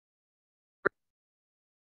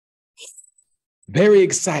Very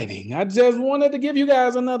exciting. I just wanted to give you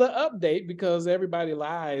guys another update because everybody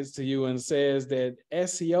lies to you and says that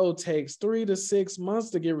SEO takes 3 to 6 months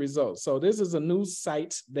to get results. So this is a new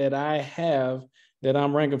site that I have that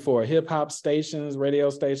I'm ranking for: hip hop stations, radio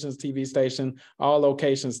stations, TV station, all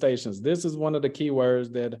location stations. This is one of the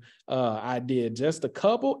keywords that I did just a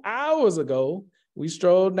couple hours ago. We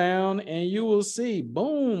strolled down and you will see,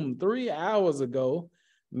 boom, 3 hours ago,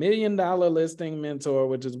 $1 Million Listing Mentor,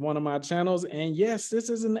 which is one of my channels. And yes, this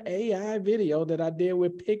is an AI video that I did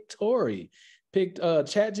with Pictory.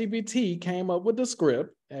 ChatGPT came up with the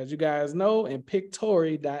script, as you guys know, and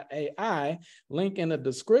Pictory.ai, link in the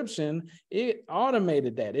description, it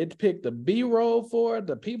automated that. It picked the B-roll for it,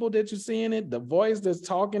 the people that you see in it. The voice that's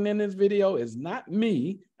talking in this video is not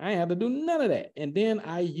me. I ain't had to do none of that. And then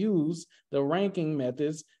I use the ranking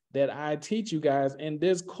methods that I teach you guys in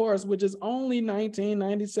this course, which is only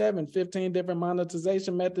 $19.97, 15 different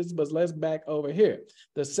monetization methods. But let's back over here.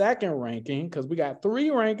 The second ranking, because we got 3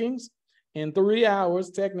 rankings in 3 hours.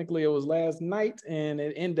 Technically, it was last night and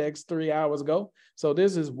it indexed 3 hours ago. So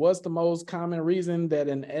this is what's the most common reason that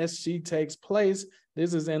an SG takes place.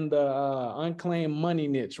 This is in the unclaimed money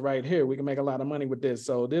niche right here. We can make a lot of money with this.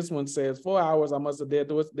 So this one says 4 hours. I must have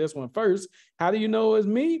did this one first. How do you know it's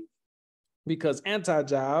me? Because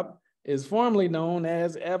Anti-Job is formerly known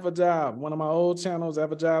as Everjob, one of my old channels,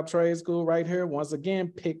 Everjob Trade School right here. Once again,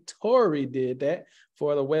 Pictory did that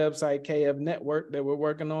for the website KF Network that we're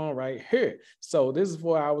working on right here. So this is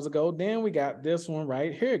 4 hours ago. Then we got this one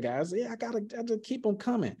right here, guys. Yeah, I just keep them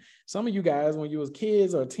coming. Some of you guys, when you was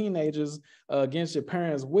kids or teenagers against your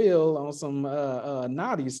parents' will on some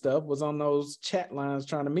naughty stuff, was on those chat lines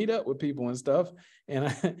trying to meet up with people and stuff.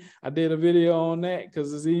 And I did a video on that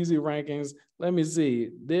because it's easy rankings. Let me see.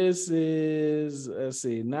 This is, let's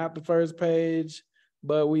see, not the first page,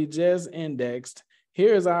 but we just indexed.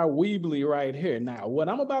 Here's our Weebly right here. Now, what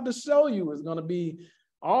I'm about to show you is going to be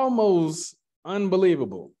almost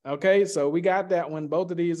unbelievable. Okay, so we got that one.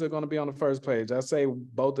 Both of these are going to be on the first page. I say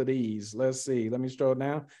both of these. Let's see. Let me scroll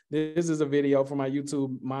down. This is a video from my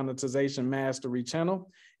YouTube monetization mastery channel.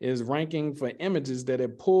 Is ranking for images that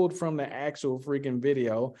it pulled from the actual freaking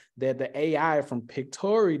video that the AI from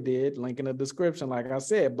Pictory did. Link in the description, like I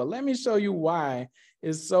said. But let me show you why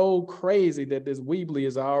it's so crazy that this Weebly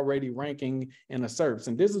is already ranking in the SERPs.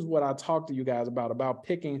 And this is what I talked to you guys about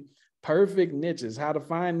picking perfect niches, how to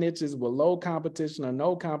find niches with low competition or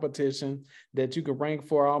no competition that you can rank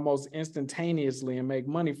for almost instantaneously and make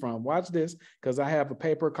money from. Watch this, because I have a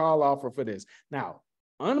pay-per-call offer for this. Now,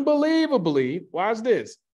 unbelievably, watch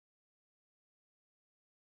this.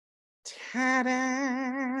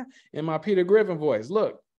 Ta-da! In my Peter Griffin voice.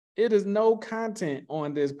 Look, it is no content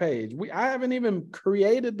on this page. I haven't even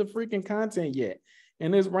created the freaking content yet.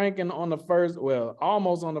 And it's ranking on the first, well,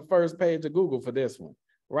 almost on the first page of Google for this one,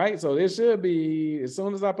 right? So this should be, as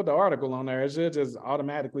soon as I put the article on there, it should just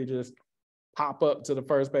automatically just pop up to the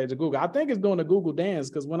first page of Google. I think it's doing the Google dance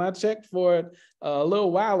because when I checked for it a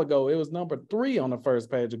little while ago, it was number 3 on the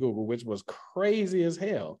first page of Google, which was crazy as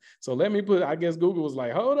hell. So let me put, I guess Google was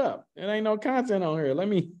like, hold up, it ain't no content on here. Let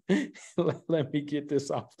me, let me get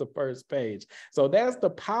this off the first page. So that's the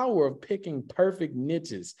power of picking perfect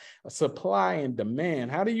niches, supply and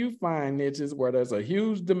demand. How do you find niches where there's a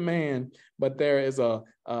huge demand, but there is a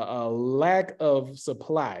lack of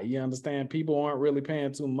supply? You understand? People aren't really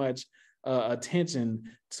paying too much attention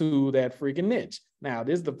to that freaking niche. Now,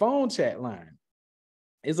 this is the phone chat line.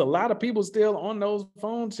 There's a lot of people still on those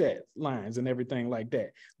phone chat lines and everything like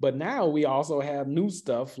that. But now we also have new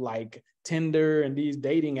stuff like Tinder and these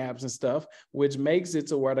dating apps and stuff, which makes it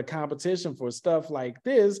to where the competition for stuff like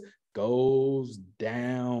this goes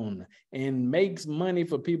down and makes money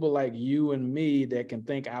for people like you and me that can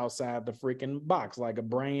think outside the freaking box, like a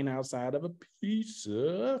brain outside of a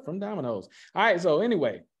pizza from Domino's. All right, so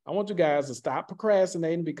anyway, I want you guys to stop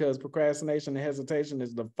procrastinating, because procrastination and hesitation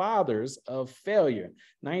is the fathers of failure.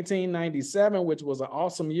 1997, which was an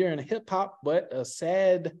awesome year in hip hop, but a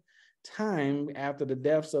sad time after the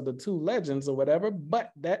deaths of the 2 legends or whatever, but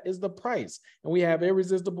that is the price. And we have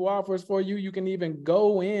irresistible offers for you. You can even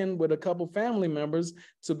go in with a couple family members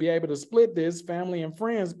to be able to split this family and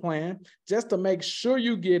friends plan just to make sure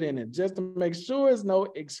you get in it, just to make sure there's no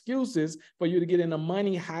excuses for you to get in the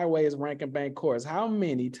Money Highways Rank and Bank course. How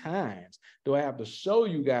many times do I have to show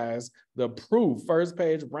you guys the proof, first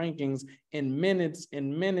page rankings in minutes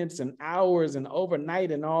and hours and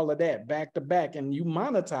overnight and all of that, back to back. And you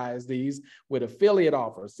monetize these with affiliate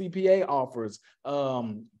offers, CPA offers,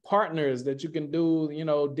 partners that you can do,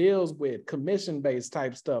 deals with, commission-based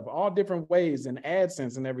type stuff, all different ways, and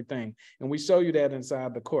AdSense and everything. And we show you that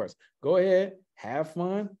inside the course. Go ahead, have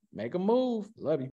fun, make a move. Love you.